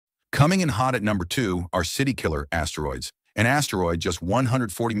Coming in hot at number 2 are city killer asteroids. An asteroid just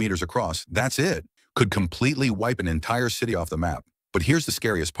 140 meters across, that's it, could completely wipe an entire city off the map. But here's the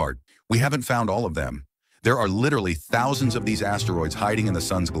scariest part. We haven't found all of them. There are literally thousands of these asteroids hiding in the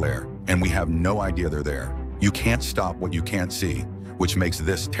sun's glare, and we have no idea they're there. You can't stop what you can't see, which makes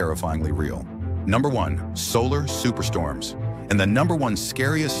this terrifyingly real. Number 1, solar superstorms. And the number 1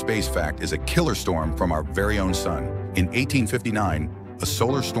 scariest space fact is a killer storm from our very own sun. In 1859, a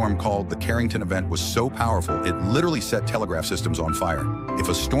solar storm called the Carrington event was so powerful it literally set telegraph systems on fire. If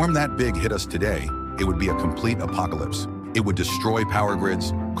a storm that big hit us today, it would be a complete apocalypse. It would destroy power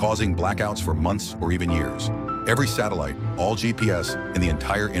grids, causing blackouts for months or even years. Every satellite, all GPS, and the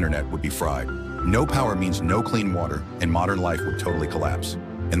entire internet would be fried. No power means no clean water, and modern life would totally collapse.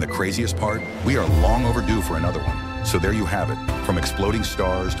 And the craziest part, we are long overdue for another one. So there you have it. From exploding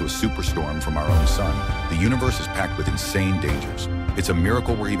stars to a superstorm from our own sun, the universe is packed with insane dangers. It's a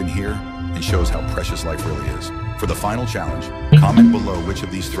miracle we're even here and shows how precious life really is. For the final challenge, comment below which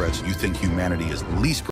of these threats you think humanity is least